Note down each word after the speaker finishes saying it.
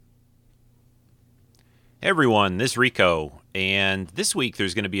Hey everyone, this is Rico, and this week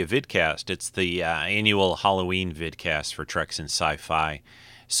there's going to be a vidcast. It's the annual Halloween vidcast for Treks and Sci-Fi.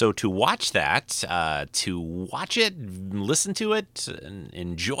 So to watch that, listen to it, and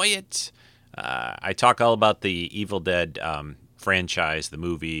enjoy it, I talk all about the Evil Dead franchise, the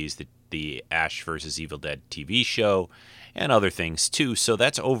movies, the Ash versus Evil Dead TV show, and other things too. So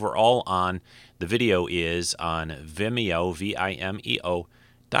that's overall on. The video is on Vimeo,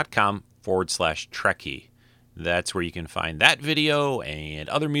 vimeo.com/Trekkie. That's where you can find that video and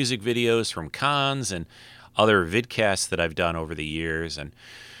other music videos from cons and other vidcasts that I've done over the years, and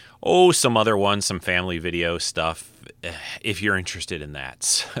some other ones, some family video stuff, if you're interested in that.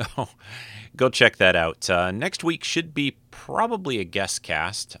 So go check that out. Next week should be probably a guest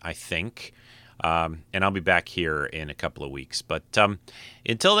cast, I think. And I'll be back here in a couple of weeks. But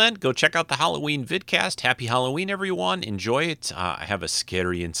until then, go check out the Halloween vidcast. Happy Halloween, everyone. Enjoy it. Have a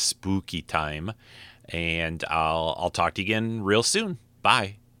scary and spooky time. And I'll talk to you again real soon.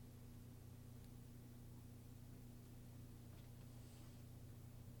 Bye.